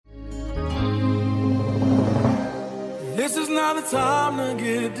This is not the time to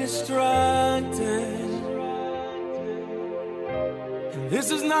get distracted. And this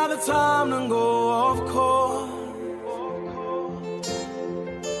is not the time to go off course.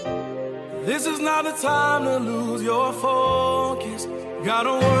 This is not the time to lose your focus. Got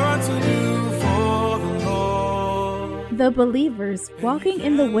a work to do for the Lord. The Believers Walking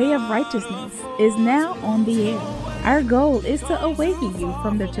in the Way of Righteousness is now on the air. Our goal is to awaken you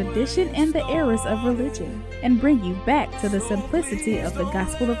from the tradition and the errors of religion and bring you back to the simplicity of the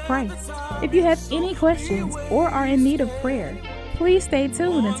gospel of Christ. If you have any questions or are in need of prayer, please stay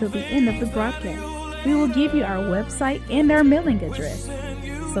tuned until the end of the broadcast. We will give you our website and our mailing address.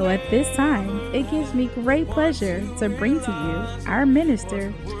 So at this time, it gives me great pleasure to bring to you our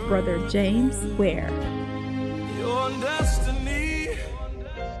minister, Brother James Ware. Your destiny.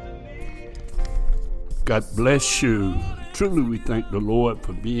 God bless you. Truly, we thank the Lord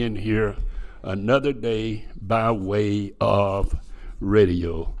for being here another day by way of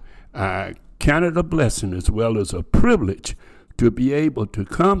radio. I count it a blessing as well as a privilege to be able to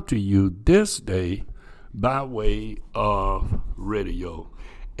come to you this day by way of radio.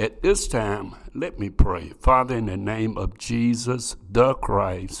 At this time, let me pray. Father, in the name of Jesus the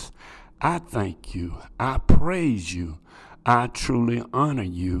Christ, I thank you. I praise you. I truly honor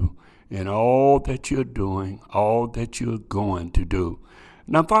you in all that you're doing, all that you're going to do.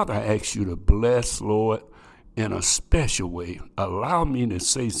 Now, Father, I ask you to bless, Lord, in a special way. Allow me to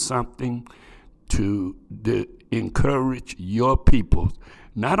say something to encourage your people.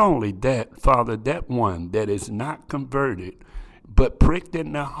 Not only that, Father, that one that is not converted, but pricked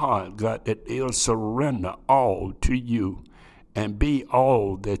in their heart, God, that they'll surrender all to you and be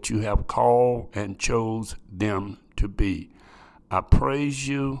all that you have called and chose them to be. I praise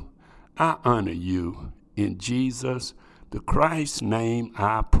you. I honor you. In Jesus, the Christ's name,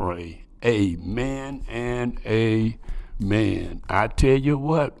 I pray. Amen and amen. I tell you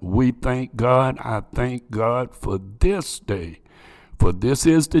what, we thank God. I thank God for this day. For this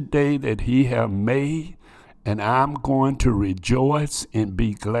is the day that he has made, and I'm going to rejoice and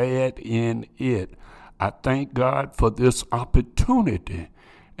be glad in it. I thank God for this opportunity.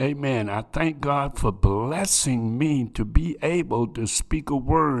 Amen. I thank God for blessing me to be able to speak a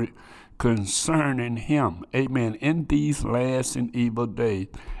word concerning him. Amen. In these last and evil days.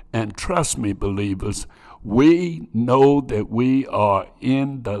 And trust me, believers, we know that we are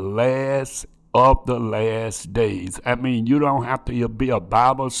in the last of the last days. I mean, you don't have to be a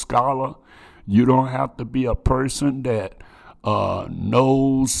Bible scholar. You don't have to be a person that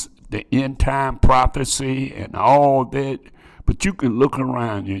knows the end time prophecy and all that. But you can look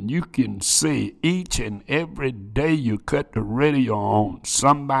around and you can see each and every day you cut the radio on,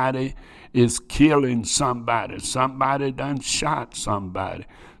 somebody is killing somebody. Somebody done shot somebody.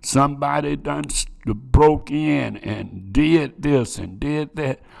 Somebody done broke in and did this and did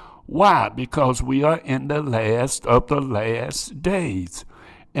that. Why? Because we are in the last of the last days.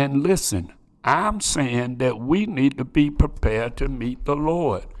 And listen, I'm saying that we need to be prepared to meet the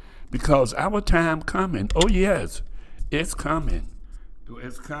Lord because our time coming. Oh, yes, it's coming.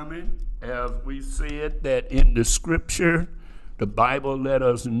 It's coming. As we said that in the scripture, the Bible let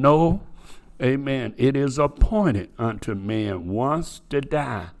us know, amen, it is appointed unto man once to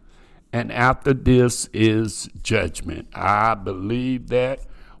die, and after this is judgment. I believe that.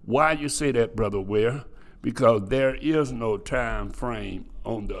 Why you say that, Brother Ware? Because there is no time frame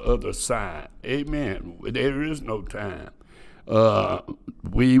on the other side. Amen. There is no time.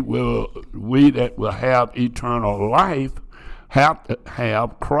 We that will have eternal life have to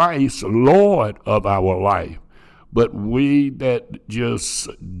have Christ Lord of our life. But we that just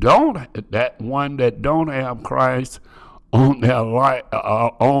don't, that one that don't have Christ on their life,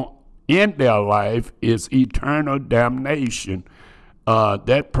 in their life is eternal damnation.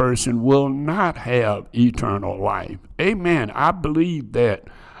 That person will not have eternal life. Amen. I believe that.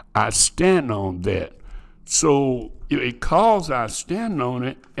 I stand on that. So because I stand on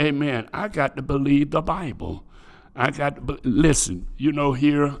it, amen, I got to believe the Bible. I got to listen,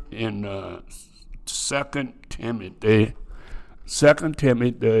 here in 2 Timothy,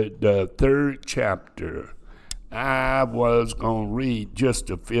 the 3rd chapter, I was going to read just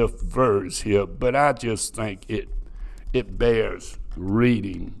the 5th verse here, but I just think it bears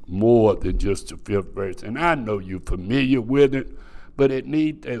reading more than just the 5th verse. And I know you're familiar with it, but it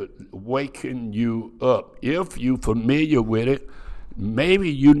needs to waken you up. If you're familiar with it,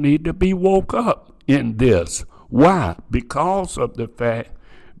 maybe you need to be woke up in this. Why? Because of the fact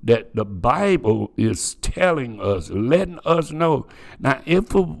that the Bible is telling us, letting us know. Now,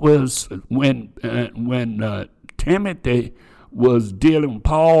 if it was when Timothy was dealing,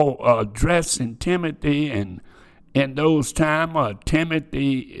 Paul addressing Timothy and in those time, or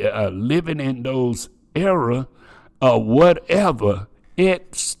Timothy living in those era, or whatever.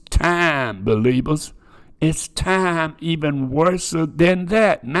 It's time, believers. It's time even worse than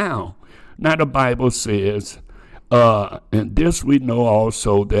that now. Now the Bible says, and this we know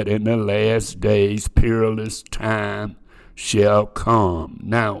also, that in the last days perilous time shall come.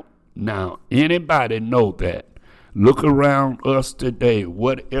 Now, anybody know that? Look around us today,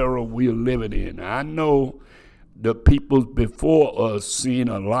 what era we're living in. I know the people before us seen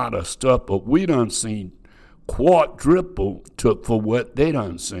a lot of stuff, but we done seen quadruple for what they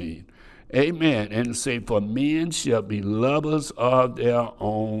done seen. Amen. And say, for men shall be lovers of their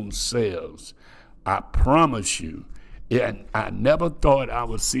own selves. I promise you. And I never thought I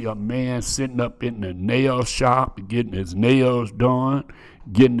would see a man sitting up in the nail shop getting his nails done,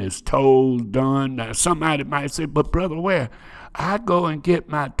 getting his toes done. Now, somebody might say, but Brother Ware, I go and get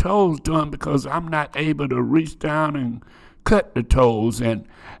my toes done because I'm not able to reach down and cut the toes, and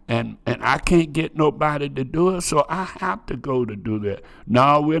I can't get nobody to do it, so I have to go to do that.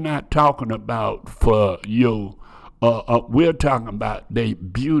 No, we're not talking about for you. We're talking about their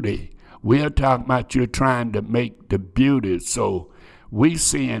beauty. We're talking about you trying to make the beauty. So we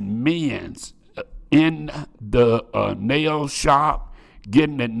seeing men in the nail shop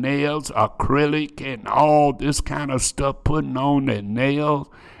getting the nails, acrylic, and all this kind of stuff, putting on their nails.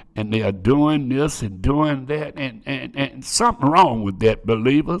 And they are doing this and doing that, and something wrong with that,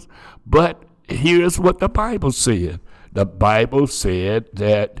 believers. But here's what the Bible said. The Bible said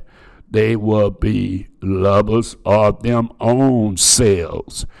that they will be lovers of them own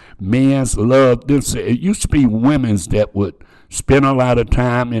selves. Men's love themselves. It used to be women's that would spend a lot of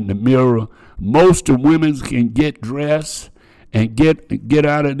time in the mirror. Most of women can get dressed and get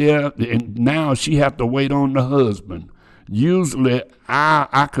out of there, and now she have to wait on the husband. Usually,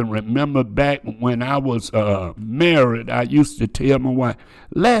 I can remember back when I was married, I used to tell my wife,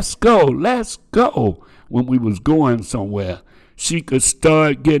 let's go, when we was going somewhere. She could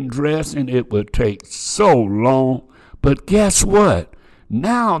start getting dressed, and it would take so long. But guess what?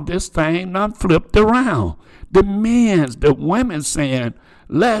 Now this thing done flipped around. The women saying,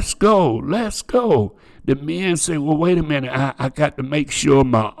 let's go. The men say, well, wait a minute, I got to make sure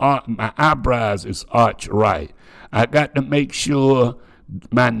my eyebrows is arched right. I got to make sure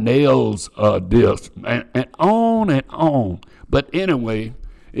my nails are this, and on and on. But anyway,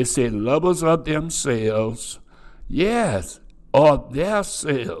 it said lovers of themselves, yes, of their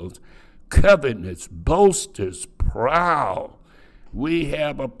selves, covetous, boasters, proud. We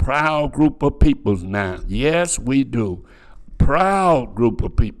have a proud group of peoples now. Yes, we do. Proud group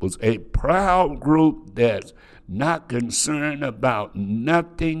of peoples, a proud group that's not concerned about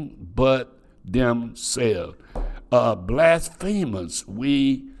nothing but themselves. Blasphemers,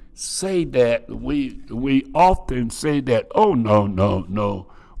 we say that, we often say that, oh, no,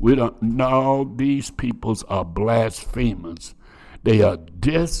 we don't know, these peoples are blasphemers. They are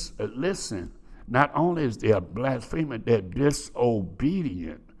listen, not only is they a blasphemer, they're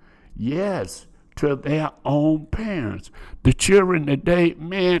disobedient, yes, to their own parents. The children today,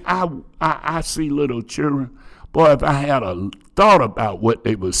 man, I see little children, boy, if I had a thought about what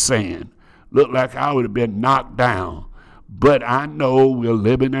they were saying, looked like I would have been knocked down. But I know we're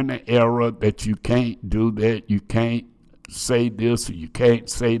living in an era that you can't do that. You can't say this or you can't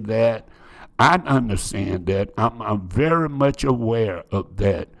say that. I understand that. I'm very much aware of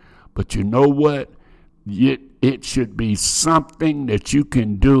that. But you know what? It should be something that you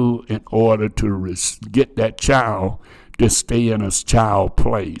can do in order to get that child to stay in a child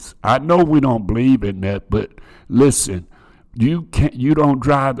place. I know we don't believe in that, but listen, you don't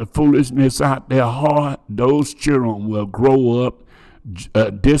drive the foolishness out their heart. Those children will grow up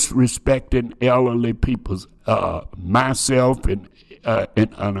disrespecting elderly people, myself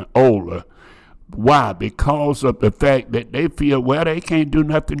and older. Why? Because of the fact that they feel, well, they can't do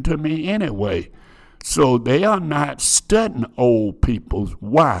nothing to me anyway. So they are not studying old people.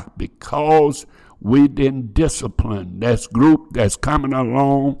 Why? Because we didn't discipline. This group that's coming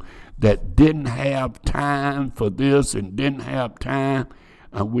along that didn't have time for this and didn't have time,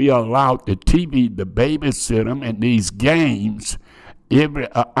 and we allowed the TV to babysit them and these games.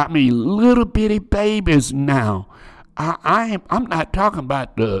 Little bitty babies now. I'm not talking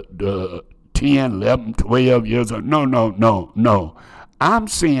about the 10, 11, 12 years old. No. I'm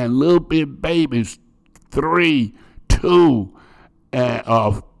seeing little bit babies, 3, 2, and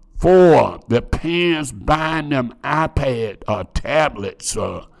 4. The parents buying them iPad or tablets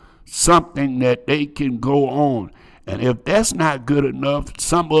or something that they can go on. And if that's not good enough,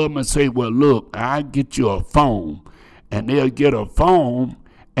 some of them will say, well, look, I'll get you a phone. And they'll get a phone,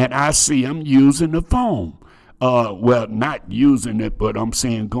 and I see them using the phone. well, not using it, but I'm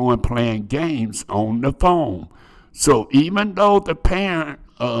saying going playing games on the phone. So even though the parent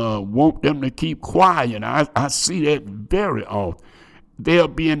want them to keep quiet, I see that very often. They'll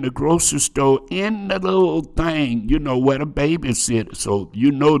be in the grocery store in the little thing, where the baby sits. So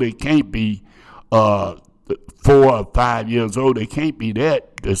they can't be 4 or 5 years old. They can't be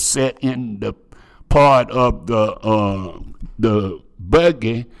that to sit in the part of the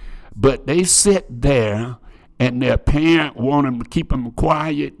buggy, but they sit there, and their parent want them to keep them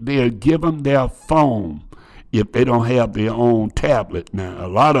quiet. They'll give them their phone if they don't have their own tablet. Now, a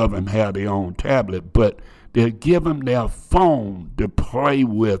lot of them have their own tablet, but they'll give them their phone to play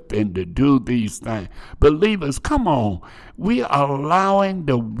with and to do these things. Believers, come on. We are allowing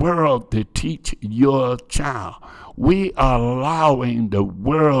the world to teach your child. We are allowing the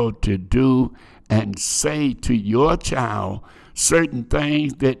world to do and say to your child certain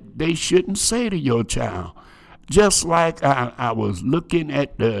things that they shouldn't say to your child. Just like I was looking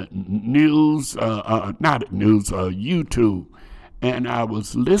at the news, YouTube, and I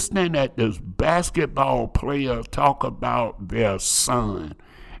was listening at this basketball player talk about their son,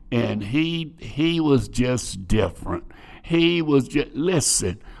 and he was just different. He was just,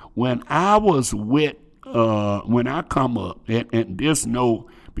 listen, when I come up, and this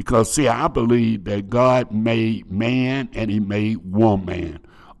because see, I believe that God made man and he made woman.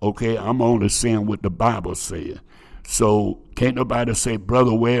 Okay, I'm only saying what the Bible said. So can't nobody say,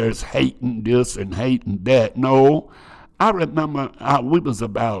 Brother Ware is hating this and hating that. No, I remember we was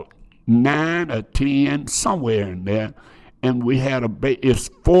about 9 or 10, somewhere in there, and we had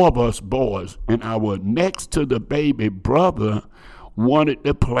it's 4 of us boys, and our next to the baby brother wanted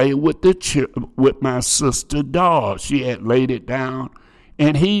to play with with my sister doll. She had laid it down,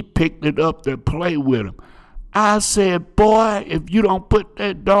 and he picked it up to play with him. I said, boy, if you don't put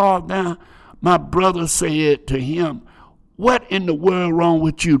that doll down, my brother said to him, what in the world wrong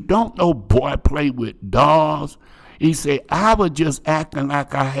with you? Don't no boy play with dolls. He said, I was just acting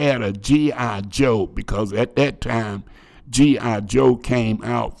like I had a G.I. Joe, because at that time, G.I. Joe came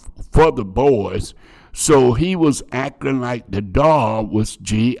out for the boys. So he was acting like the doll was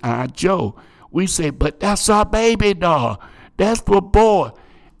G.I. Joe. We say, but that's our baby doll. That's for boy.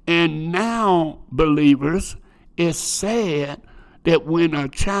 And now, believers, it's sad that when a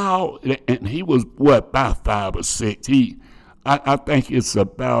child, and he was about 5 or 6, I think it's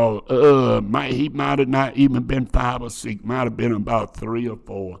about, he might have not even been 5 or 6, might have been about 3 or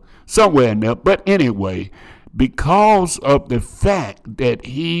 4, somewhere in there. But anyway, because of the fact that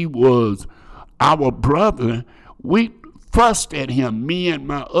he was our brother, we fussed at him, me and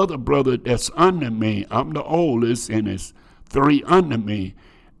my other brother that's under me. I'm the oldest, and it's 3 under me.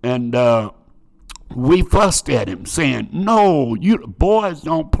 And we fussed at him, saying, no, you boys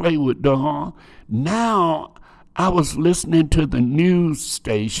don't play with doll. Now, I was listening to the news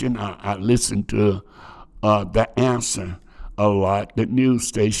station. I listened to The Answer a lot, the news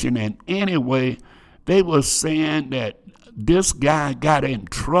station. And anyway, they were saying that this guy got in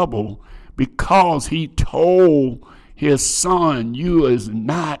trouble because he told his son, you is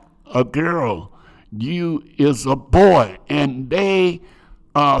not a girl, you is a boy. And they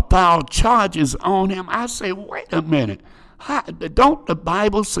filed charges on him. I say, wait a minute. Don't the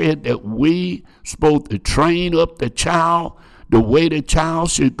Bible say that we supposed to train up the child the way the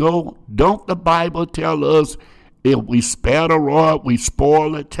child should go? Don't the Bible tell us if we spare the rod, we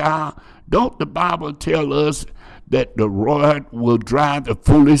spoil the child? Don't the Bible tell us that the rod will drive the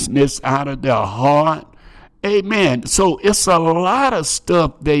foolishness out of their heart? Amen. So it's a lot of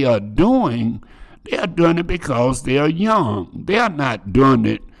stuff they are doing. They are doing it because they are young. They are not doing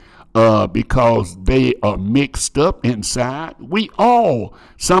it because they are mixed up inside.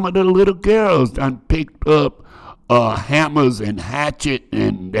 Some of the little girls done picked up hammers and hatchet,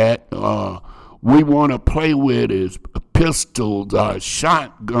 and that we want to play with is pistols,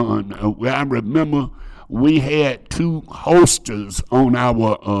 shotgun. I remember we had 2 holsters on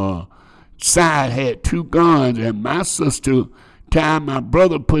our side, had 2 guns, and my sister, time my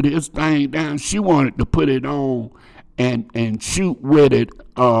brother put his thing down, she wanted to put it on and shoot with it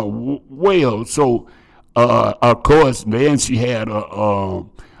well. So, of course, then she had a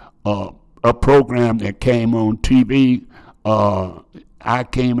program that came on TV. I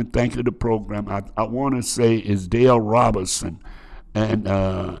came and think of the program. I want to say it's Dale Robertson. And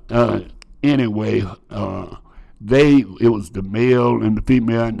anyway, it was the male and the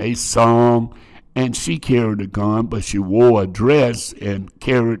female, and they sung, and she carried a gun, but she wore a dress and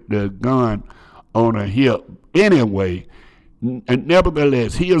carried the gun on her hip. Anyway, and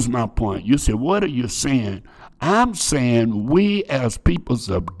nevertheless, here's my point. You say, what are you saying? I'm saying we as peoples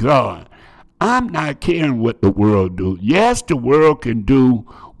of God, I'm not caring what the world do. Yes, the world can do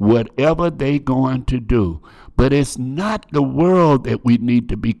whatever they going to do. But it's not the world that we need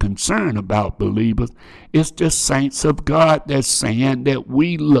to be concerned about, believers. It's the saints of God that's saying that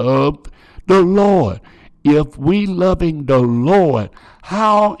we love the Lord. If we loving the Lord,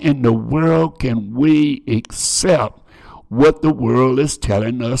 how in the world can we accept what the world is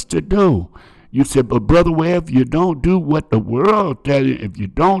telling us to do? You said, but Brother Webb, if you don't do what the world tells you, if you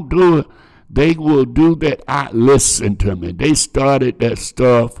don't do it, they will do that. Listen to me. They started that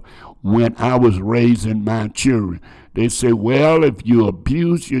stuff when I was raising my children. They say, well, if you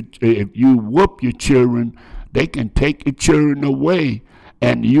if you whoop your children, they can take your children away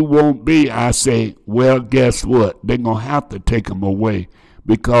and you won't be. I say, well, guess what? They're going to have to take them away,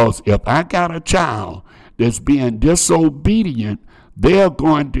 because if I got a child that's being disobedient, they're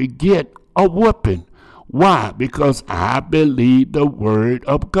going to get a whooping. Why? Because I believe the word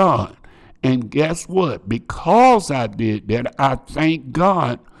of God. And guess what? Because I did that, I thank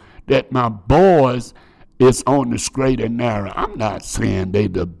God that my boys is on the straight and narrow. I'm not saying they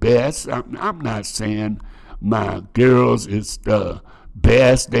the best. I'm not saying my girls is the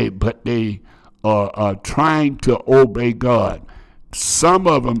best. But they are trying to obey God. Some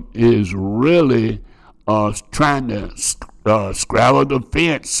of them is really trying to straddle the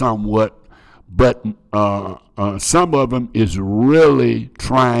fence somewhat, but some of them is really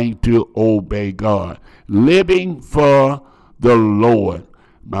trying to obey God, living for the Lord.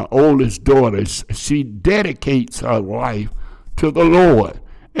 My oldest daughter, she dedicates her life to the Lord.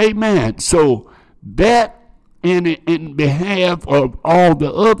 Amen. So that in behalf of all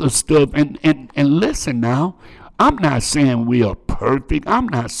the other stuff, and listen now, I'm not saying we are perfect. I'm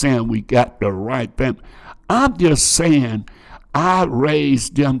not saying we got the right family. I'm just saying I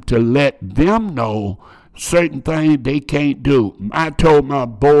raised them to let them know certain things they can't do. I told my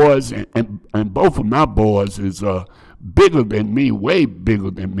boys, and both of my boys is bigger than me, way bigger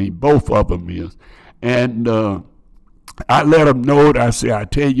than me. Both of them is. And I let them know that I say, I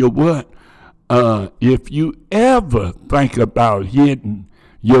tell you what, if you ever think about hitting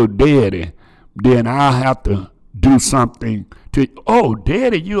your daddy, then I'll have to do something to, oh,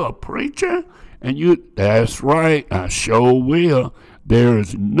 Daddy, you a preacher? And that's right, I sure will. There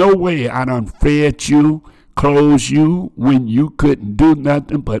is no way I done fed you, clothed you when you couldn't do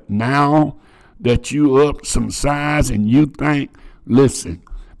nothing, but now that you up some size and you think, listen,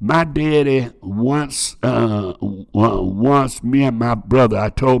 my daddy once me and my brother, I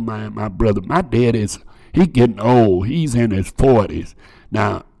told my brother, my daddy he getting old. He's in his 40s.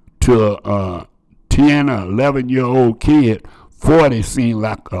 Now, to a 10 or 11-year-old kid, 40 seemed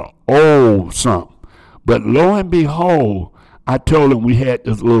like a old something. But lo and behold, I told him we had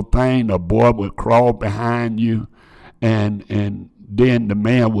this little thing, the boy would crawl behind you, and then the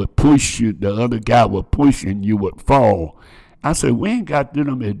man would push you, the other guy would push you, and you would fall. I said, we ain't got to do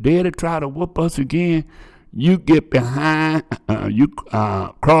them. If Daddy try to whoop us again, you get behind,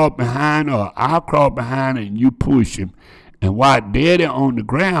 crawl behind, or I'll crawl behind and you push him. And while Daddy on the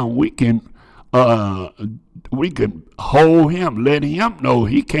ground, we can hold him, let him know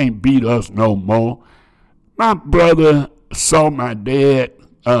he can't beat us no more. My brother saw my dad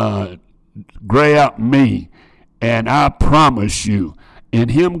grab me, and I promise you, and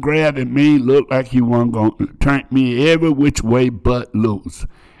him grabbing me looked like he wasn't going to turn me every which way but loose.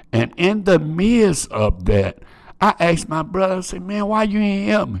 And in the midst of that, I asked my brother, I said, man, why you ain't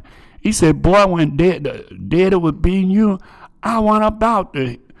help me? He said, boy, when Daddy was beating you, I wasn't about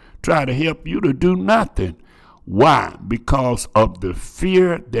to try to help you to do nothing. Why? Because of the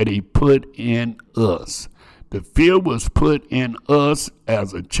fear that he put in us. The fear was put in us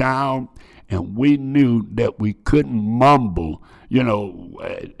as a child, and we knew that we couldn't mumble. You know,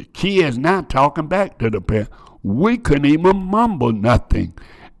 kids not talking back to the parents. We couldn't even mumble nothing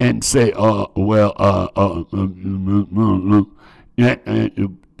and say,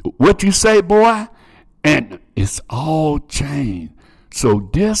 what you say, boy? And it's all changed. So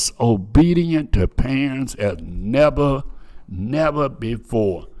disobedient to parents as never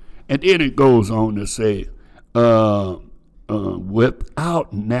before. And then it goes on to say,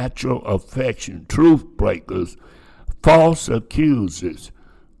 without natural affection, truth breakers, false accusers.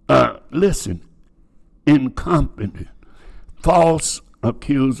 Listen, incompetent, false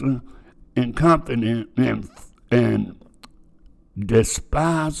accuser, incompetent, and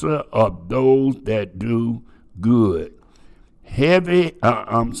despiser of those that do good. Heavy,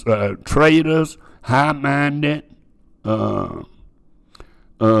 traitors, high-minded,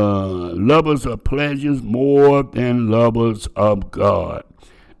 lovers of pleasures more than lovers of God.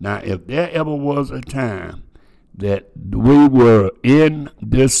 Now, if there ever was a time that we were in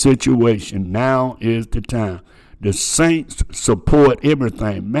this situation. Now is the time. The saints support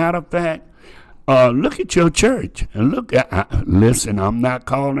everything. Matter of fact, look at your church and look at. Listen, I'm not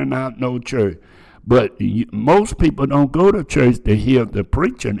calling out no church, but most people don't go to church to hear the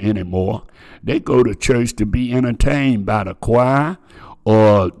preaching anymore. They go to church to be entertained by the choir,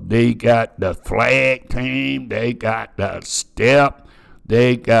 or they got the flag team, they got the step,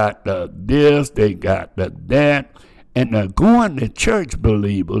 they got the this, they got the that. And they're going to church,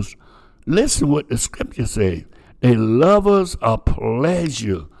 believers. Listen what the scripture says. They lovers of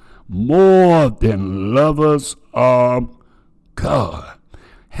pleasure more than lovers of God,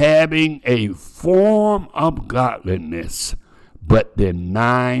 having a form of godliness, but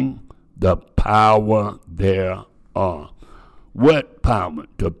denying the power thereof. What power?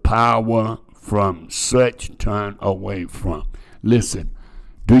 The power from such turn away from. Listen,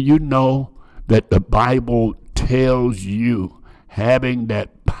 do you know that the Bible tells you having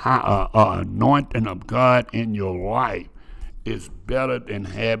that power, anointing of God in your life is better than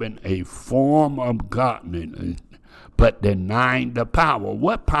having a form of godliness, but denying the power.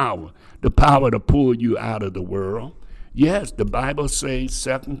 What power? The power to pull you out of the world. Yes, the Bible says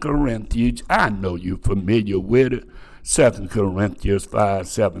 2 Corinthians, I know you're familiar with it, 2 Corinthians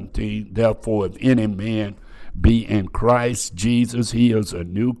 5:17, therefore if any man be in Christ Jesus, he is a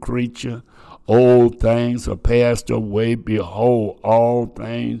new creature. Old things are passed away, behold, all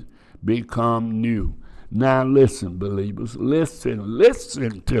things become new. Now listen, believers,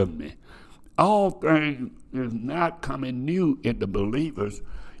 listen to me. All things is not coming new in the believers.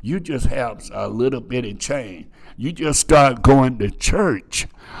 You just have a little bit of change. You just start going to church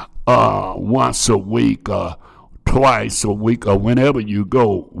once a week or twice a week or whenever you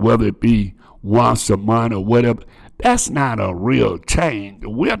go, whether it be once a month or whatever. That's not a real change.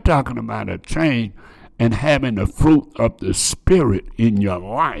 We're talking about a change and having the fruit of the Spirit in your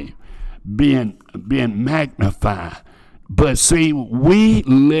life being magnified. But see, we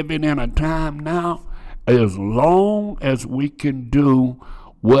living in a time now, as long as we can do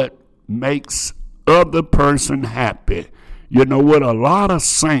what makes other person happy. You know what? A lot of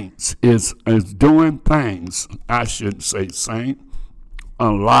saints is doing things. I shouldn't say saint. A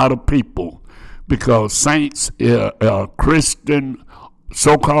lot of people, because saints are Christian,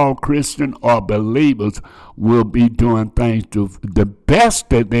 so-called Christian or believers, will be doing things to the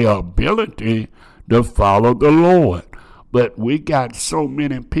best of their ability to follow the Lord. But we got so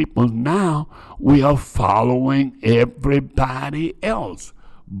many people now, we are following everybody else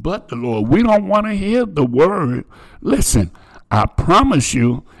but the Lord. We don't want to hear the word. Listen, I promise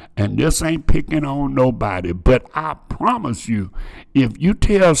you, and this ain't picking on nobody, but I promise you, if you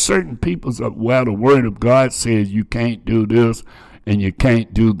tell certain people, well, the word of God says you can't do this and you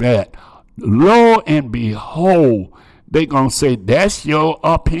can't do that, lo and behold, they're going to say, that's your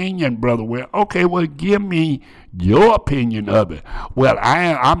opinion, brother. Well, okay, well, give me your opinion of it. Well,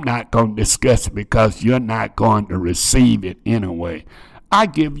 I'm not going to discuss it because you're not going to receive it anyway. I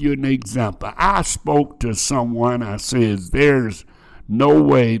give you an example. I spoke to someone. I said, there's no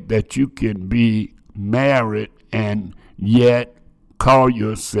way that you can be married and yet call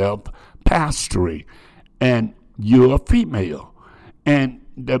yourself pastoring, and you're a female. And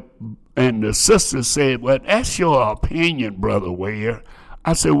the sister said, well, that's your opinion, Brother Ware.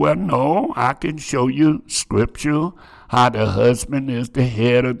 I said, well, no, I can show you scripture, how the husband is the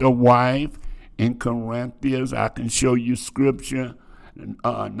head of the wife. In Corinthians, I can show you scripture,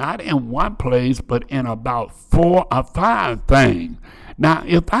 not in one place, but in about 4 or 5 things. Now,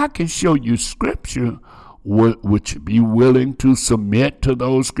 if I can show you scripture, would you be willing to submit to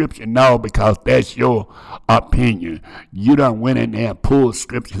those scriptures? No, because that's your opinion. You done went in there and pulled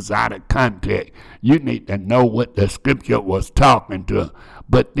scriptures out of context. You need to know what the scripture was talking to.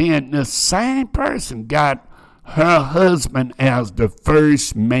 But then the same person got her husband as the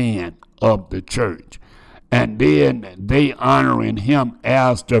first man of the church. And then they honoring him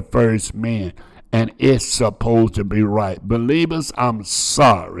as the first man. And it's supposed to be right. Believers, I'm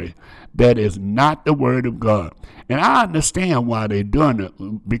sorry. That is not the word of God. And I understand why they're doing it,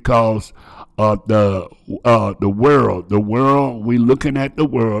 because of the world. The world, we looking at the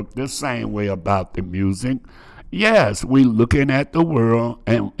world the same way about the music. Yes, we looking at the world,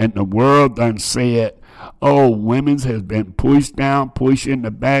 and the world done said, oh, women's has been pushed down, pushed in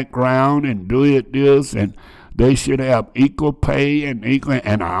the background, and doing this, and they should have equal pay and equal.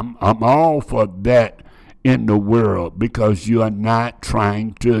 And I'm all for that in the world, because you are not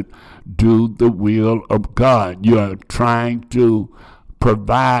trying to do the will of God. You are trying to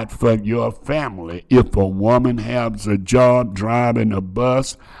provide for your family. If a woman has a job driving a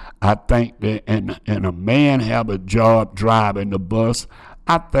bus, I think that, and a man have a job driving the bus,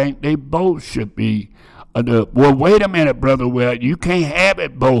 I think they both should be. Well, wait a minute, Brother Well, you can't have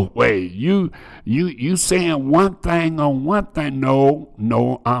it both ways. You saying one thing on one thing.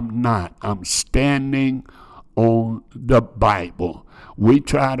 No, I'm not. I'm standing on the Bible. We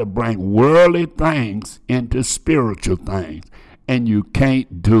try to bring worldly things into spiritual things, and you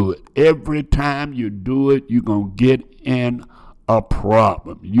can't do it. Every time you do it, you're going to get in a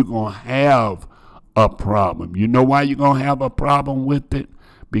problem. You're going to have a problem. You know why you're going to have a problem with it?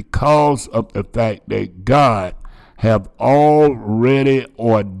 Because of the fact that God have already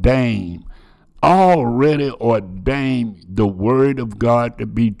ordained the word of God to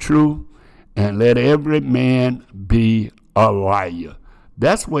be true, and let every man be a liar.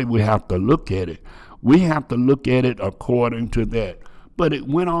 That's the way we have to look at it. We have to look at it according to that. But it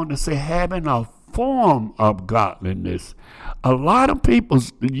went on to say, having a form of godliness. A lot of people,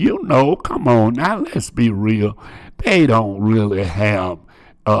 come on now, let's be real. They don't really have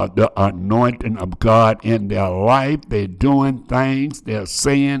the anointing of God in their life. They're doing things, they're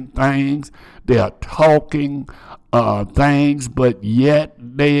saying things, they're talking things, but yet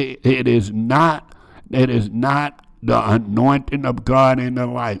it is not the anointing of God in their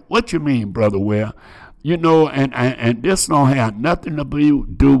life. What you mean, Brother Ware? And this don't have nothing to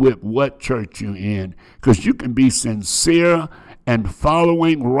do with what church you're in, because you can be sincere and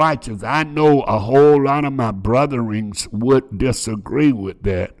following righteous. I know a whole lot of my brethrens would disagree with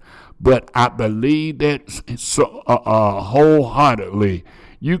that, but I believe that wholeheartedly.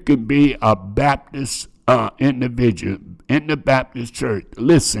 You can be a Baptist individual in the Baptist church.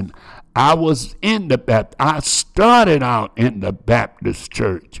 Listen, I started out in the Baptist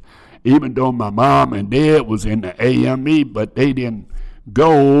church, even though my mom and dad was in the AME, but they didn't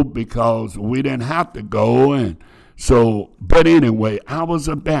go because we didn't have to go. And so, but anyway, I was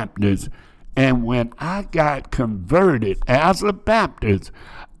a Baptist. And when I got converted as a Baptist,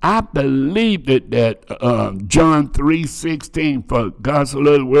 I believed that John 3:16, for God so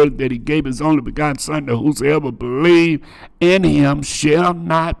loved the world that he gave his only begotten Son, that whosoever believe in him shall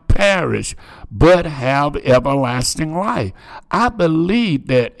not perish, but have everlasting life. I believe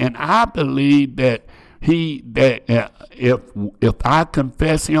that, and I believe that if I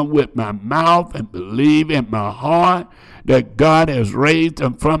confess him with my mouth and believe in my heart that God has raised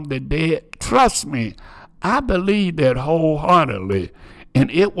him from the dead, trust me, I believe that wholeheartedly. And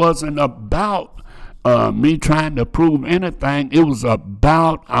it wasn't about me trying to prove anything. It was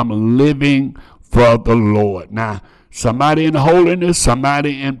about I'm living for the Lord. Now, somebody in holiness,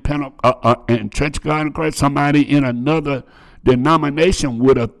 somebody in Church of God in Christ, somebody in another denomination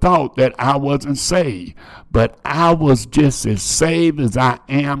would have thought that I wasn't saved. But I was just as saved as I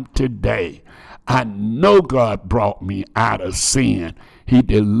am today. I know God brought me out of sin. He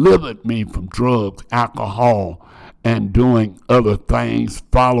delivered me from drugs, alcohol, and doing other things,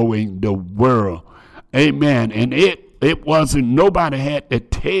 following the world. Amen. And it wasn't, nobody had to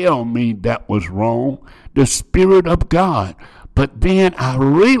tell me that was wrong. The Spirit of God. But then I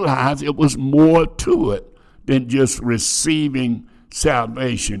realized it was more to it than just receiving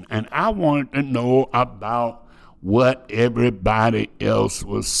salvation. And I wanted to know about what everybody else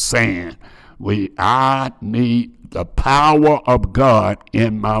was saying. I need the power of God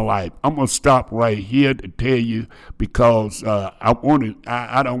in my life. I'm going to stop right here to tell you, because I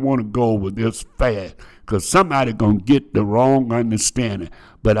don't want to go with this fast, because somebody's going to get the wrong understanding.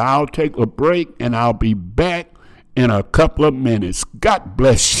 But I'll take a break and I'll be back in a couple of minutes. God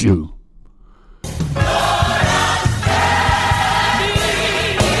bless you.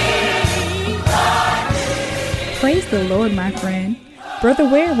 Praise the Lord, my friend. Brother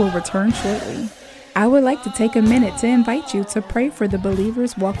Ware will return shortly. I would like to take a minute to invite you to pray for the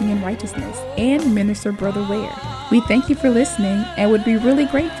believers walking in righteousness and minister Brother Ware. We thank you for listening and would be really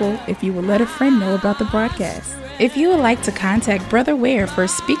grateful if you would let a friend know about the broadcast. If you would like to contact Brother Ware for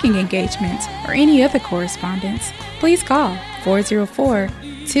speaking engagements or any other correspondence, please call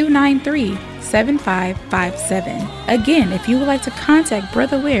 404-293-7557. Again, if you would like to contact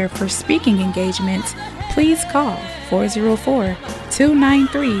Brother Ware for speaking engagements, please call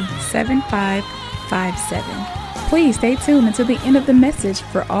 404-293-7557. Please stay tuned until the end of the message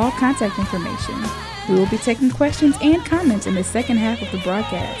for all contact information. We will be taking questions and comments in the second half of the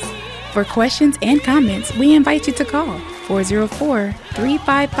broadcast. For questions and comments, we invite you to call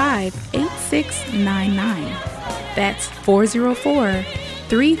 404-355-8699. That's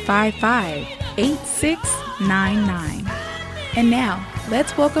 404-355-8699. And now,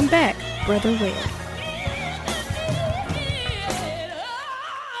 let's welcome back Brother Ware.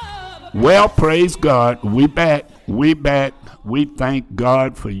 Well, praise God. We back. We thank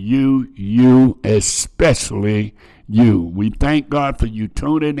God for you especially you. We thank God for you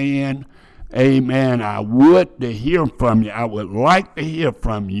tuning in. Amen. I would to hear from you. I would like to hear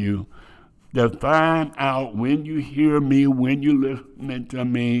from you to find out when you hear me, when you're listening to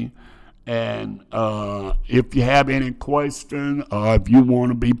me. And if you have any questions or if you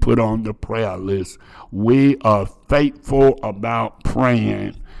want to be put on the prayer list, we are faithful about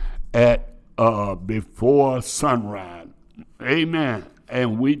praying at before sunrise. Amen.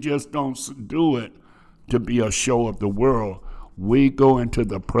 And we just don't do it to be a show of the world. We go into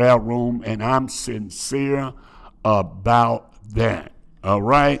the prayer room, and I'm sincere about that. All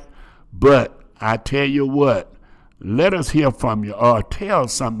right? But I tell you what, let us hear from you or tell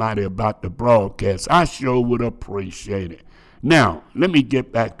somebody about the broadcast. I sure would appreciate it. Now, let me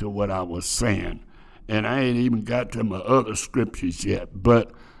get back to what I was saying. And I ain't even got to my other scriptures yet.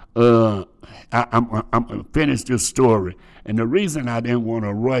 But I'm going to finish this story. And the reason I didn't want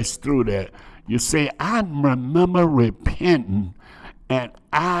to rush through that, you see, I remember repenting and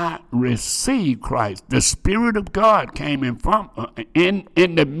I received Christ. The Spirit of God came in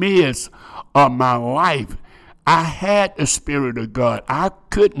the midst of my life. I had the Spirit of God. I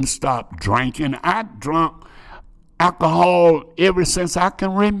couldn't stop drinking. I drunk alcohol ever since I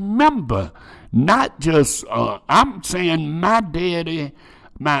can remember. Not just, I'm saying my daddy,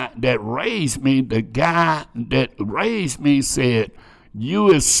 that raised me, the guy that raised me said,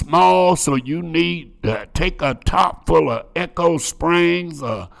 you is small, so you need to take a top full of Echo Springs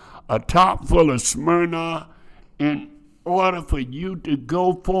or a top full of Smyrna in order for you to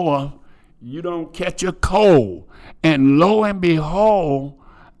go forth. You don't catch a cold. And lo and behold,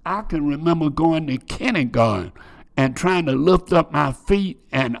 I can remember going to kindergarten and trying to lift up my feet,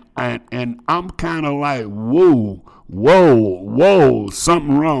 and I'm kind of like, whoa,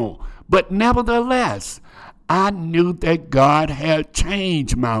 something wrong. But nevertheless, I knew that God had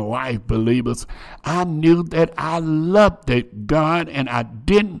changed my life, believers. I knew that I loved that God, and I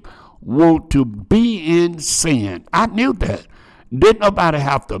didn't want to be in sin. I knew that. Didn't nobody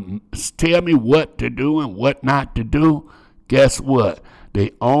have to tell me what to do and what not to do. Guess what?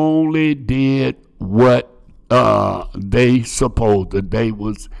 They only did what they supposed to. They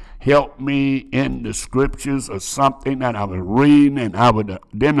was help me in the scriptures or something that I was reading and I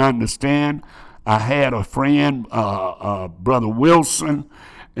didn't understand. I had a friend, Brother Wilson,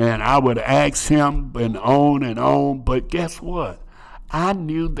 and I would ask him and on. But guess what? I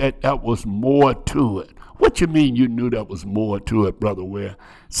knew that was more to it. What you mean you knew there was more to it, Brother Ware?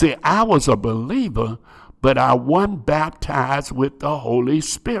 See, I was a believer, but I wasn't baptized with the Holy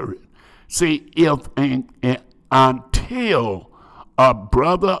Spirit. See, until a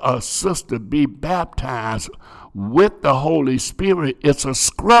brother or sister be baptized with the Holy Spirit, it's a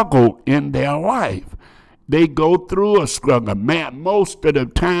struggle in their life. They go through a struggle. Man, most of the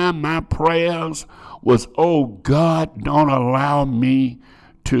time my prayers was, oh, God, don't allow me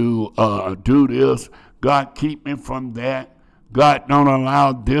to do this. God, keep me from that. God, don't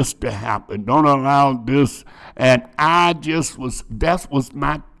allow this to happen. Don't allow this. And that was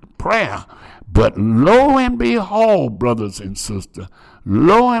my prayer. But lo and behold, brothers and sisters,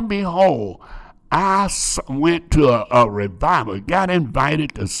 lo and behold, I went to a revival, got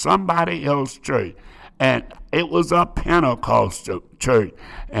invited to somebody else's church, and it was a Pentecostal church.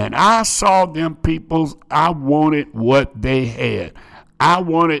 And I saw them people, I wanted what they had. I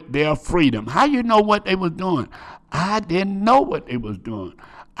wanted their freedom. How you know what they was doing? I didn't know what they was doing.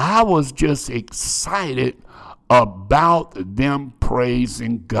 I was just excited about them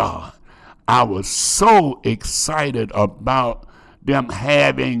praising God. I was so excited about them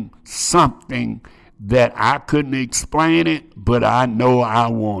having something that I couldn't explain it, but I know I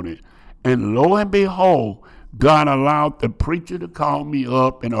wanted. And lo and behold, God allowed the preacher to call me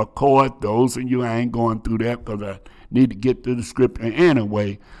up, and of course, those of you, I ain't going through that because I need to get to the scripture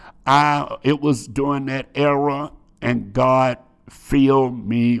anyway. It was during that era, and God filled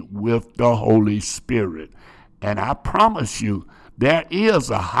me with the Holy Spirit. And I promise you, there is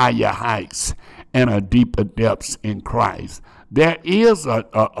a higher heights and a deeper depths in Christ. There is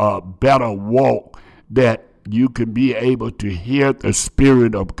a better walk that you can be able to hear the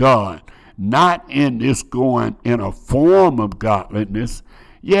Spirit of God, not in this going in a form of godliness.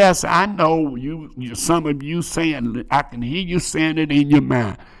 Yes, I know some of you saying, I can hear you saying it in your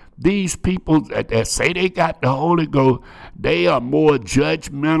mind. These people that say they got the Holy Ghost, they are more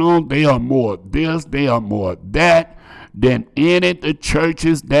judgmental, they are more this, they are more that, than any of the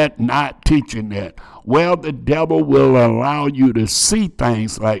churches that not teaching that. Well, the devil will allow you to see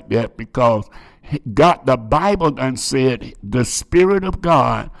things like that because God, the Bible done said the Spirit of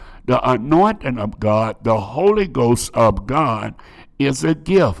God The anointing of God, the Holy Ghost of God, is a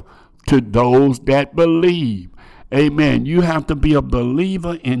gift to those that believe. Amen. You have to be a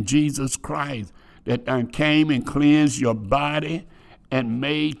believer in Jesus Christ that came and cleansed your body and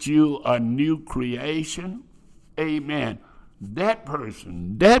made you a new creation. Amen. That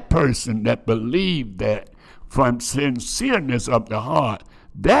person that believed that from sincereness of the heart,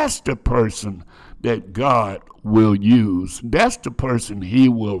 that's the person that God will use. That's the person he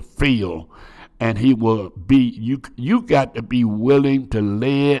will fill, and he will be. You got to be willing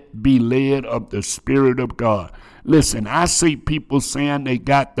to be led of the Spirit of God. Listen, I see people saying they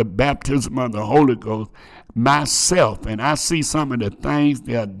got the baptism of the Holy Ghost myself, and I see some of the things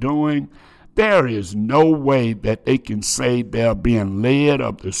they're doing. There is no way that they can say they're being led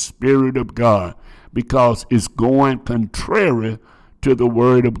of the Spirit of God, because it's going contrary to the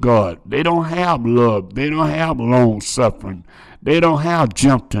Word of God. They don't have love. They don't have long suffering. They don't have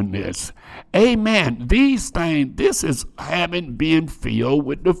gentleness. Amen. These things, this is having been filled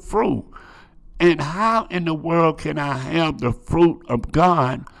with the fruit. And how in the world can I have the fruit of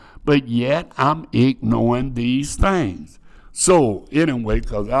God, but yet I'm ignoring these things? So anyway,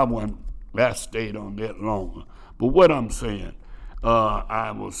 because I stayed on that longer. But what I'm saying,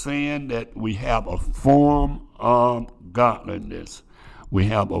 I was saying that we have a form of godliness. We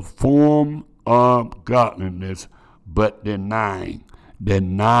have a form of godliness, but denying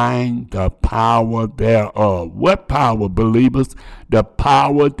the power thereof. What power, believers? The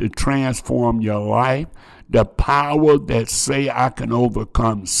power to transform your life, the power that say I can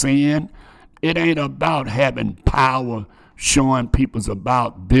overcome sin. It ain't about having power, showing people's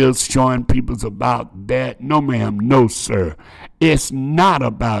about this, showing people's about that. No, ma'am, no, sir. It's not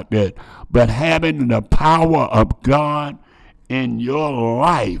about that, but having the power of God in your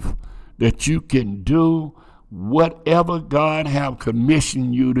life that you can do whatever God have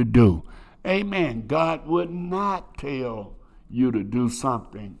commissioned you to do. Amen. God would not tell you to do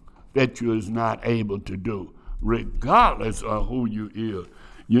something that you is not able to do, regardless of who you is.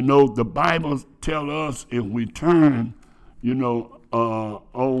 You know, the Bible tell us if we turn,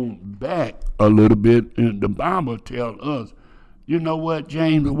 on back a little bit, and the Bible tell us, you know what,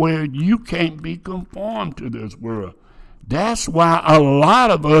 James, where you can't be conformed to this world. That's why a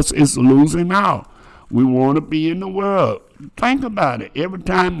lot of us is losing out. We want to be in the world. Think about it. Every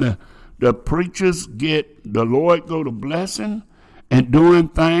time the preachers get, the Lord go to blessing and doing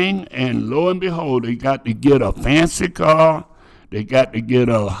things, and lo and behold, they got to get a fancy car. They got to get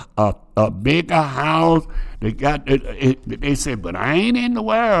a bigger house. They say, but I ain't in the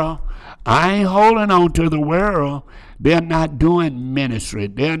world. I ain't holding on to the world. They're not doing ministry.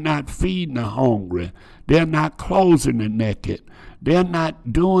 They're not feeding the hungry. They're not clothing the naked. They're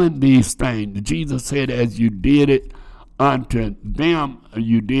not doing these things. Jesus said, as you did it unto them,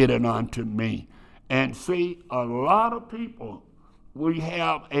 you did it unto me. And see, a lot of people, we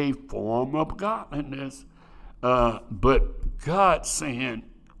have a form of godliness, but God saying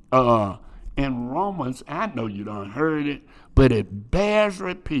in Romans, I know you done heard it, but it bears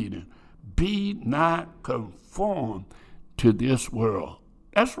repeating, be not conformed to this world.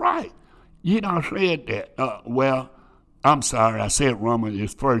 That's right. You done said that. I'm sorry, I said Romans,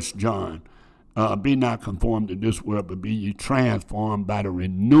 it's 1 John. Be not conformed to this world, but be ye transformed by the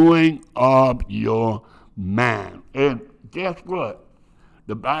renewing of your mind. And guess what?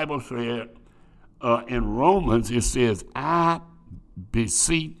 The Bible said in Romans, it says, I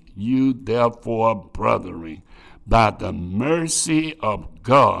beseech you therefore, brethren, by the mercy of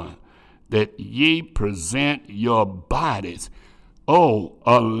God, that ye present your bodies,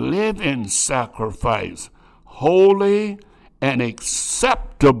 a living sacrifice, holy and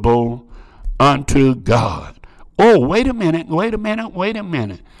acceptable unto God. Wait a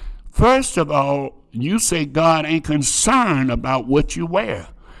minute. First of all, you say God ain't concerned about what you wear.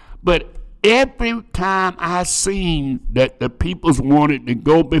 But every time I seen that the peoples wanted to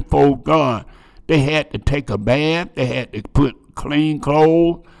go before God, they had to take a bath, they had to put clean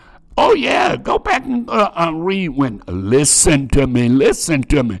clothes. Oh yeah, go back and read listen to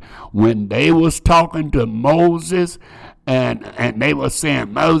me. When they was talking to Moses and they were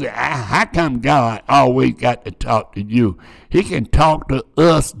saying, Moses, how come God always got to talk to you? He can talk to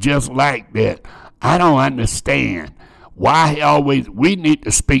us just like that. I don't understand why we need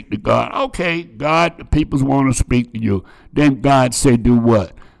to speak to God. Okay, God, the peoples want to speak to you. Then God said, do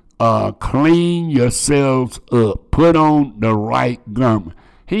what? Clean yourselves up. Put on the right garment.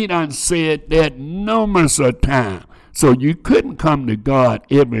 He done said that numerous of times. So you couldn't come to God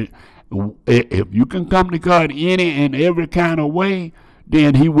if you can come to God any and every kind of way,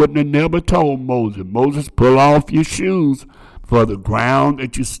 then he wouldn't have never told Moses, pull off your shoes, For the ground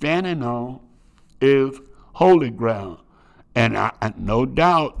that you're standing on is holy ground. And I no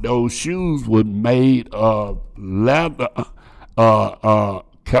doubt those shoes were made of leather, cow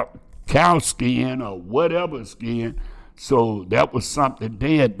skin or whatever skin. So that was something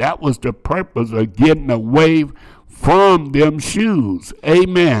dead. That was the purpose of getting away from them shoes.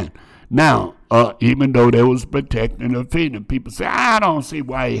 Amen. Now, even though they was protecting the feet, and people say, I don't see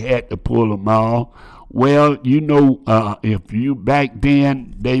why he had to pull them off. Well, if you back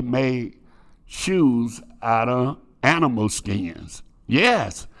then, they made shoes out of animal skins.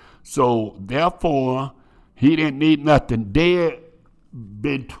 Yes. So therefore, he didn't need nothing dead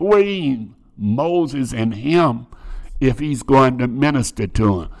between Moses and him if he's going to minister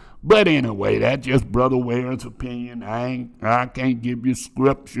to him. But anyway, that's just Brother Ware's opinion. I can't give you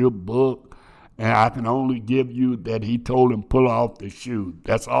scripture book, and I can only give you that he told him pull off the shoe.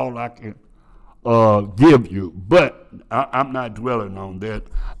 That's all I can give you. But I'm not dwelling on that.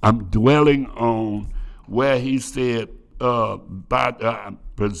 I'm dwelling on where he said,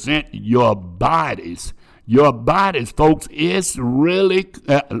 present your bodies. Your bodies, folks, it's really,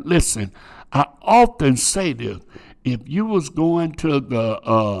 listen, I often say this. If you was going to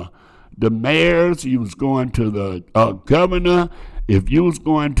the mayors, you was going to the governor, if you was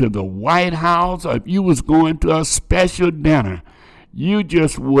going to the White House, or if you was going to a special dinner, you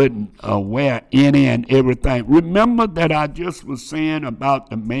just wouldn't wear any and everything. Remember that I just was saying about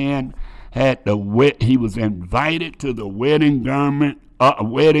the man he was invited to the wedding garment,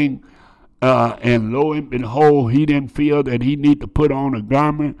 and lo and behold, he didn't feel that he need to put on a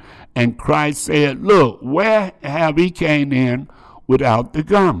garment. And Christ said, look, where have he came in without the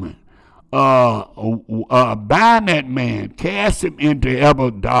garment? Bind that man, cast him into ever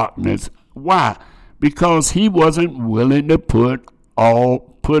darkness. Why? Because he wasn't willing to put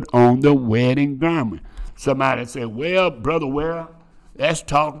on the wedding garment. Somebody said, well, Brother Ware, that's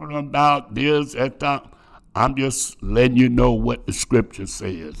talking about this, that. I'm just letting you know what the scripture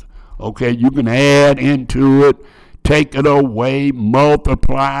says. Okay, you can add into it, take it away,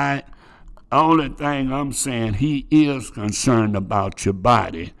 multiply it. Only thing I'm saying, he is concerned about your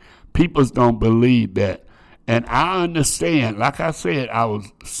body. People don't believe that. And I understand, like I said, I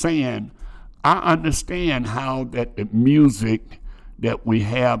understand how that the music that we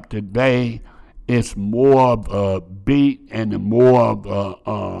have today is more of a beat and more of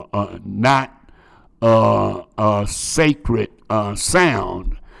a not a sacred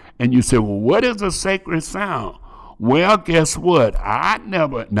sound. And you say, well, what is a sacred sound? Well, guess what?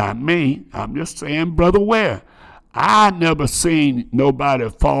 Not me, I'm just saying, Brother Ware, I never seen nobody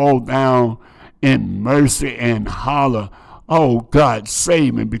fall down in mercy and holler, oh, God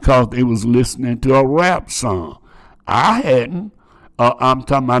save me, because they was listening to a rap song. I hadn't. I'm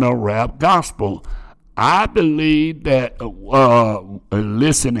talking about a rap gospel. I believe that,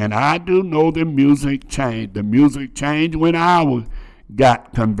 listen, and I do know the music changed. The music changed when I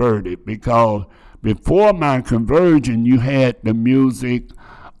got converted, because before my conversion, you had the music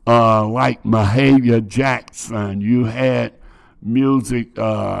like Mahalia Jackson. You had music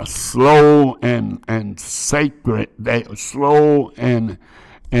slow and sacred, slow and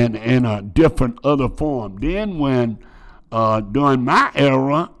in a different other form. Then when during my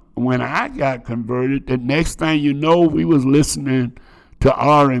era, when I got converted, the next thing you know, we was listening to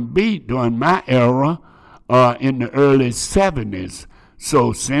R&B during my era in the early 70s.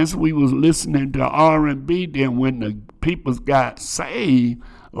 So since we was listening to R&B, then when the people got saved,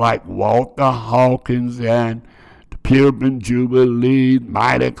 like Walter Hawkins and the Pilgrim Jubilee,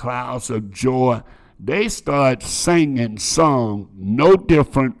 Mighty Clouds of Joy, they start singing songs no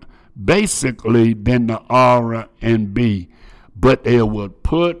different basically than the R&B, but they would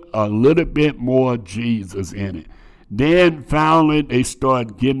put a little bit more Jesus in it. Then finally they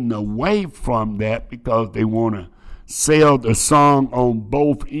start getting away from that because they want to sell the song on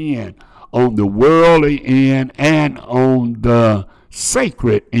both ends, on the worldly end and on the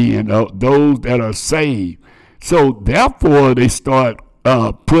sacred end of those that are saved. So therefore they start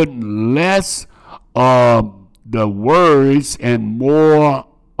putting less of the words and more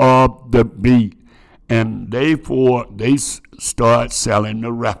of the beat, and therefore they start selling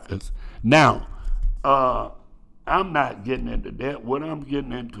the records. Now, I'm not getting into that. What I'm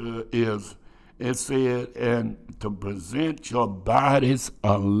getting into is, it said, and to present your bodies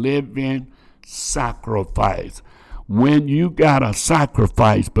a living sacrifice. When you got a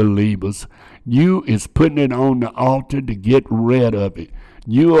sacrifice, believers, you is putting it on the altar to get rid of it.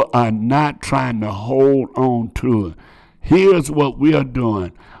 You are not trying to hold on to it. Here's what we are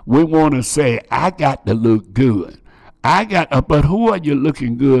doing. We want to say, I got to look good. but who are you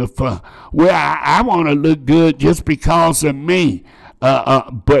looking good for? Well, I want to look good just because of me.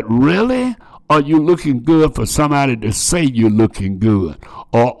 But really, are you looking good for somebody to say you're looking good?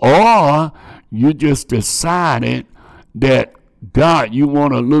 Or you just decided that God, you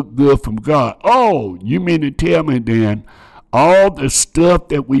want to look good from God. Oh, you mean to tell me then all the stuff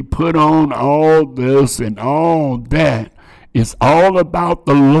that we put on, all this and all that, is all about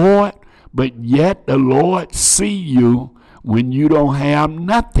the Lord, but yet the Lord see you when you don't have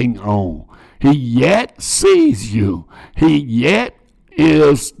nothing on. He yet sees you. He yet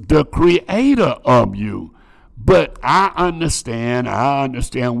is the creator of you. But I understand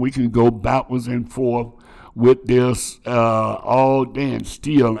we can go backwards and forth with this all day and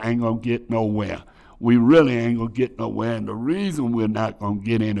still ain't going to get nowhere. We really ain't going to get nowhere. And the reason we're not going to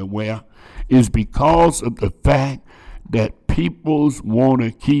get anywhere is because of the fact that people want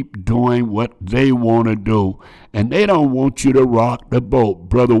to keep doing what they want to do. And they don't want you to rock the boat.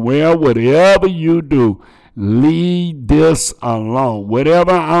 Brother Ware, whatever you do, leave this alone.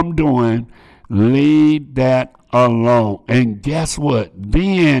 Whatever I'm doing, leave that alone. And guess what?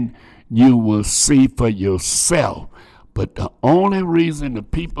 Then you will see for yourself. But the only reason the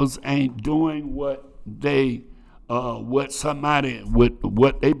peoples ain't doing what they what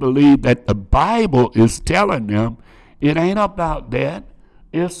they believe that the Bible is telling them, it ain't about that.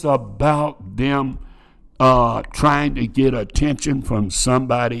 It's about them trying to get attention from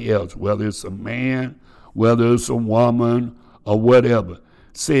somebody else, whether it's a man, whether it's a woman, or whatever.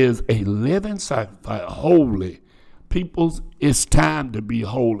 Says a living sacrifice, holy. Peoples, it's time to be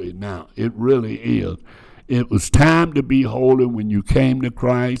holy now. It really is. It was time to be holy when you came to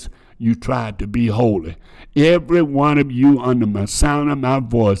Christ. You tried to be holy. Every one of you under the sound of my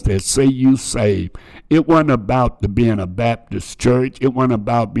voice that say you saved, it wasn't about being a Baptist church. It wasn't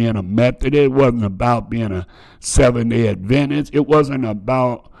about being a Methodist. It wasn't about being a Seventh-day Adventist. It wasn't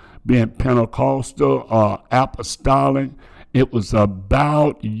about being Pentecostal or apostolic. It was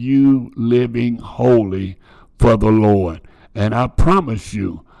about you living holy for the Lord. And I promise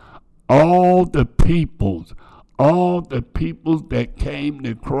you, all the peoples that came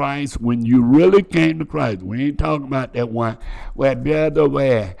to Christ, when you really came to Christ, we ain't talking about that one, well, Brother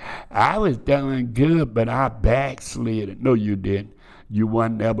Ware, I was doing good, but I backslid. No, you didn't. You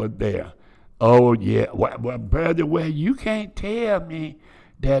weren't never there. Oh, yeah. Well, Brother Ware, you can't tell me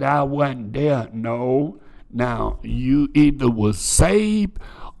that I wasn't there. No. Now, you either was saved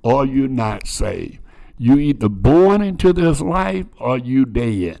or you're not saved. You either born into this life or you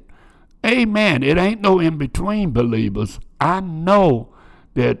dead. Amen. It ain't no in-between, believers. I know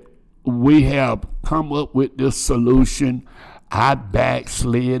that we have come up with this solution. I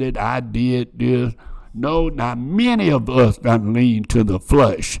backslid. I did this. No, not many of us done lean to the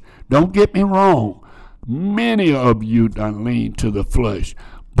flesh. Don't get me wrong. Many of you done lean to the flesh.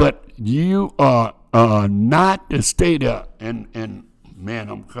 But you are not to stay there. And man,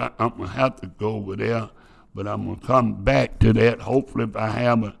 I'm going to have to go over there. But I'm going to come back to that, hopefully, if I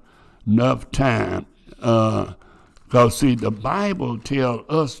have enough time. Because, see, the Bible tells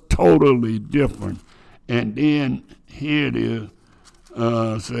us totally different. And then here it is,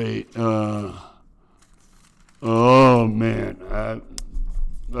 oh, man, I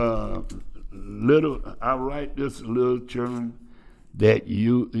write this little children that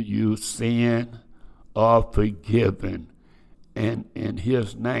you sin are forgiven. And in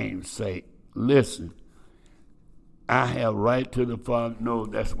his name say, listen, I have right to the Father. No,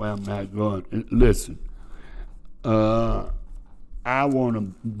 that's why I'm not going. Listen, I want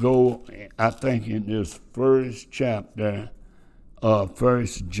to go, I think in this first chapter, 1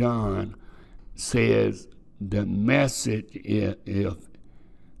 John says the message is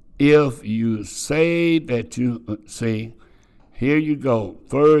if you say that you, see, here you go.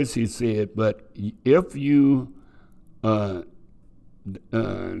 First he said, but if you, let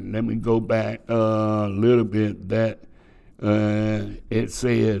me go back a little bit. That it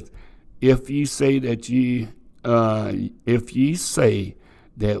says, if ye say that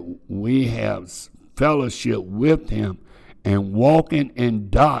we have fellowship with him and walking in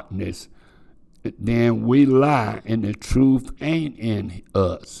darkness, then we lie and the truth ain't in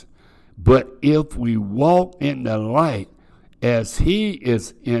us. But if we walk in the light, as he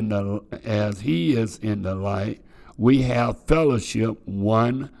is in the light, we have fellowship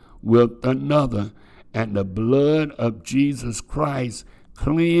one with another, and the blood of Jesus Christ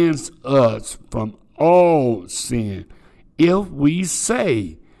cleanses us from all sin. If we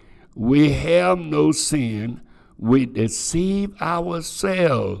say we have no sin, we deceive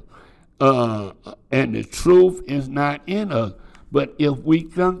ourselves, and the truth is not in us. But if we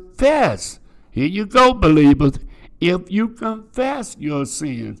confess, here you go, believers, If you confess your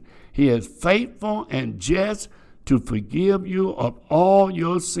sins, he is faithful and just to forgive you of all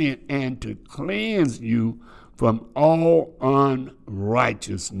your sin and to cleanse you from all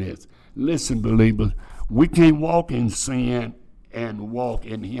unrighteousness. Listen, believers, we can't walk in sin and walk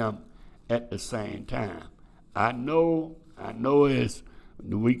in him at the same time. I know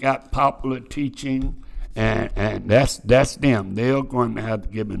we got popular teaching, and that's them. They're going to have to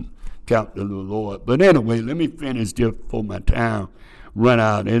give an account to the Lord. But anyway, let me finish this before my time run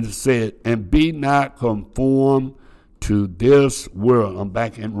out. It said, and be not conformed to this world. I'm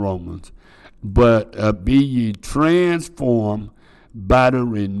back in Romans. But be ye transformed by the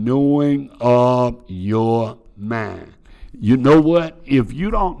renewing of your mind. You know what? If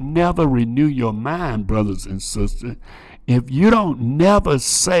you don't never renew your mind, brothers and sisters, if you don't never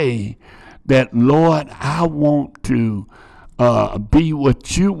say that, Lord, I want to be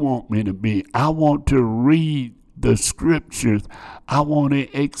what you want me to be. I want to read the scriptures. I want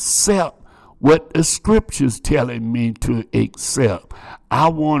to accept what the scriptures telling me to accept. I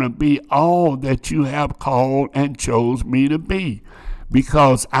want to be all that you have called and chose me to be,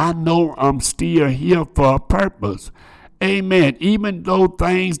 because I know I'm still here for a purpose. Amen. Even though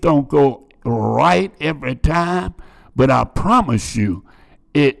things don't go right every time, but I promise you,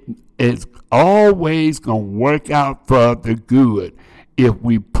 it is always going to work out for the good if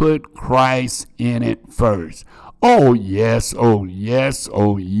we put Christ in it first. Oh, yes, oh, yes,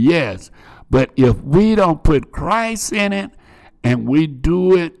 oh, yes. But if we don't put Christ in it and we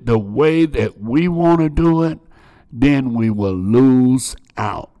do it the way that we want to do it, then we will lose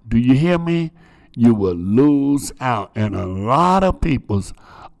out. Do you hear me? You will lose out. And a lot of people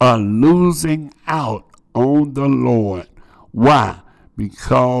are losing out on the Lord. Why?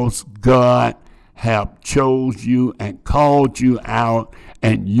 Because God have chose you and called you out,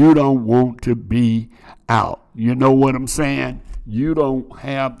 and you don't want to be out. You know what I'm saying? You don't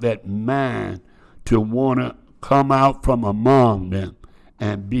have that mind to want to come out from among them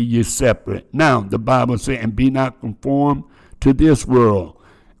and be ye separate. Now, the Bible says, and be not conformed to this world.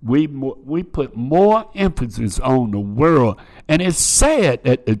 We put more emphasis on the world, and it's sad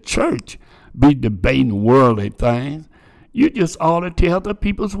that the church be debating worldly things. You just ought to tell the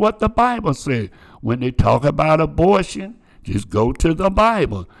people what the Bible says. When they talk about abortion, just go to the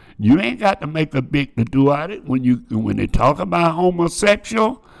Bible. You ain't got to make a big to-do out of it. When they talk about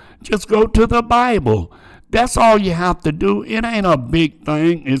homosexual, just go to the Bible. That's all you have to do. It ain't a big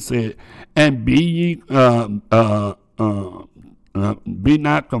thing. It said, and be ye be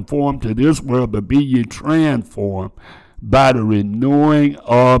not conformed to this world, but be ye transformed by the renewing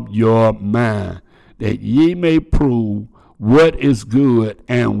of your mind, that ye may prove what is good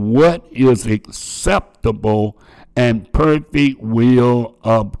and what is acceptable and perfect will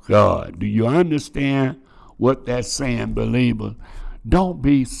of God. Do you understand what that's saying, believers? Don't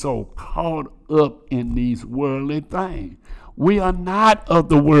be so caught up in these worldly things. We are not of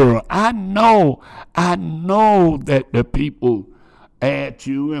the world. I know that the people at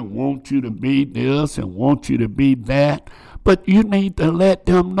you and want you to be this and want you to be that, but you need to let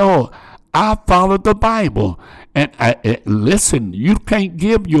them know, I follow the Bible. And listen, you can't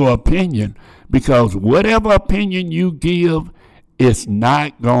give your opinion, because whatever opinion you give, it's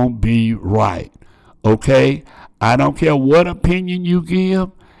not going to be right. Okay? I don't care what opinion you give,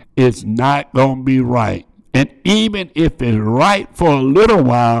 it's not going to be right. And even if it's right for a little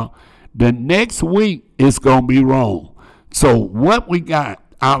while, the next week it's going to be wrong. So what we got,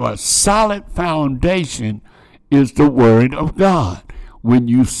 our solid foundation, is the Word of God. When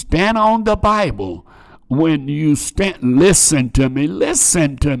you stand on the Bible, listen to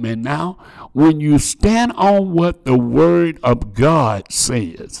me now. When you stand on what the Word of God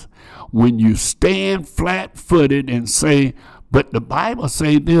says, when you stand flat-footed and say, but the Bible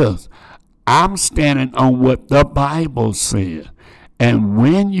say this, I'm standing on what the Bible says. And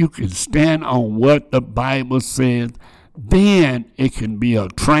when you can stand on what the Bible says, then it can be a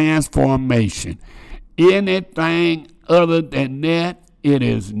transformation. Anything other than that, it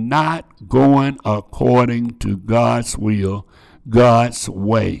is not going according to God's will, God's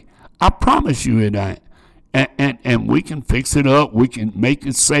way. I promise you it ain't. And we can fix it up. We can make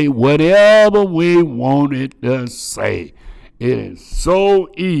it say whatever we want it to say. It is so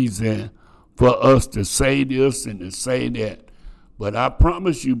easy for us to say this and to say that. But I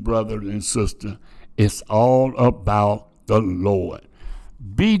promise you, brothers and sisters, it's all about the Lord.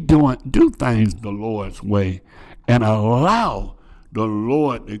 Do things the Lord's way and allow the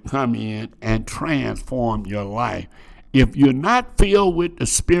Lord to come in and transform your life. If you're not filled with the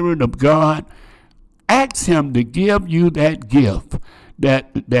Spirit of God, ask Him to give you that gift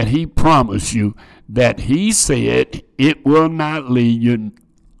that He promised you, that he said it will not leave you.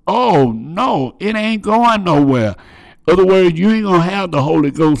 Oh, no, it ain't going nowhere. In other words, you ain't going to have the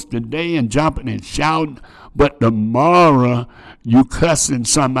Holy Ghost today and jumping and shouting, but tomorrow you cussing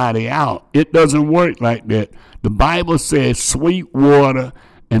somebody out. It doesn't work like that. The Bible says sweet water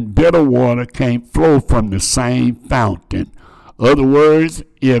and bitter water can't flow from the same fountain. In other words,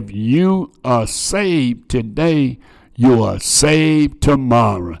 if you are saved today, you are saved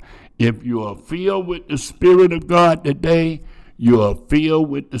tomorrow. If you are filled with the Spirit of God today, you are filled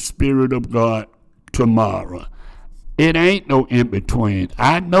with the Spirit of God tomorrow. It ain't no in between.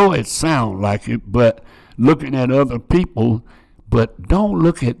 I know it sounds like it, but looking at other people, but don't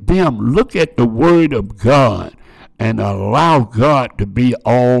look at them. Look at the Word of God and allow God to be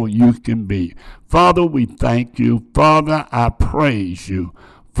all you can be. Father, we thank you. Father, I praise you.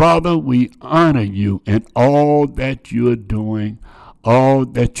 Father, we honor you in all that you're doing, all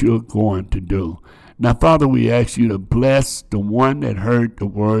that you're going to do. Now, Father, we ask you to bless the one that heard the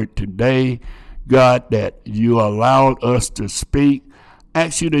word today. God, that you allowed us to speak.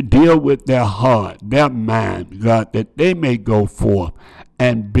 Ask you to deal with their heart, their mind, God, that they may go forth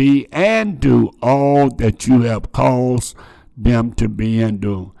and be and do all that you have caused them to be and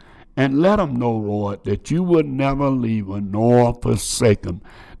do. And let them know, Lord, that you would never leave them nor forsake them,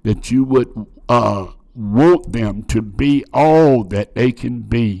 that you would want them to be all that they can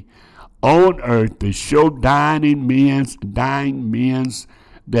be on earth, to show dying men's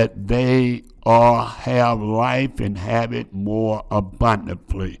that they have life and have it more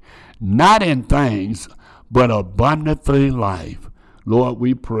abundantly. Not in things, but abundantly life. Lord,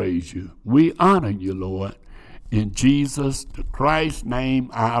 we praise you. We honor you, Lord. In Jesus the Christ's name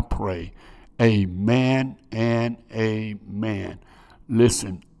I pray. Amen and amen.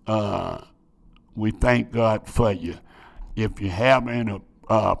 Listen, we thank God for you. If you have any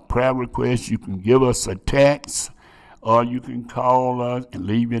prayer requests, you can give us a text, or you can call us and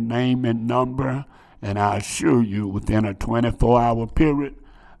leave your name and number, and I assure you within a 24-hour period,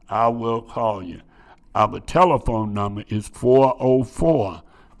 I will call you. Our telephone number is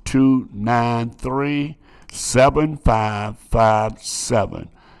 404-293-7557.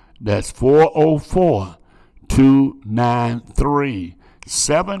 That's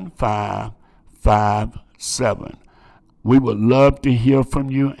 404-293-7557. We would love to hear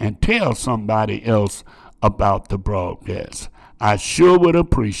from you and tell somebody else about the broadcast. I sure would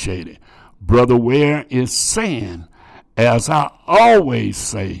appreciate it. Brother Ware is saying, as I always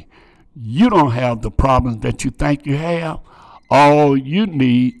say, you don't have the problems that you think you have. All you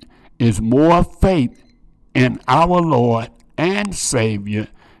need is more faith in our Lord and Savior,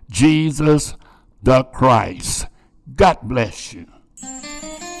 Jesus the Christ. God bless you.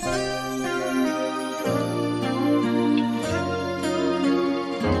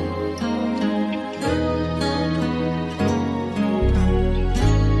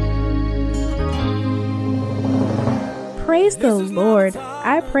 Praise the Lord.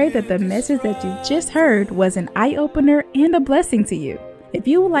 I pray that the message that you just heard was an eye-opener and a blessing to you. If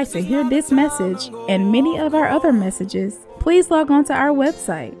you would like to hear this message and many of our other messages, please log on to our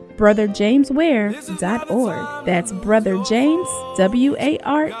website, brotherjamesware.org. That's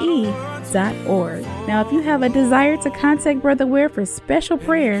brotherjamesware.org. Now, if you have a desire to contact Brother Ware for special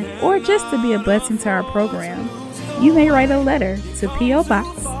prayer or just to be a blessing to our program, you may write a letter to P.O.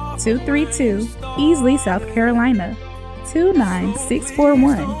 Box 232, Easley, South Carolina,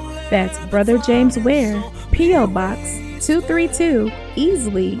 29641. That's Brother James Ware, P.O. Box 232,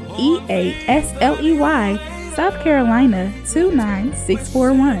 Easley, EASLEY, South Carolina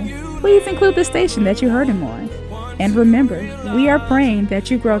 29641. Please include the station that you heard him on. And remember, we are praying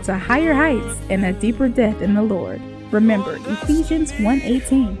that you grow to higher heights and a deeper depth in the Lord. Remember Ephesians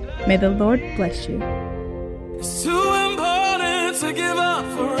 1:18. May the Lord bless you. It's too important to give up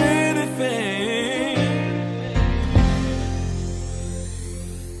for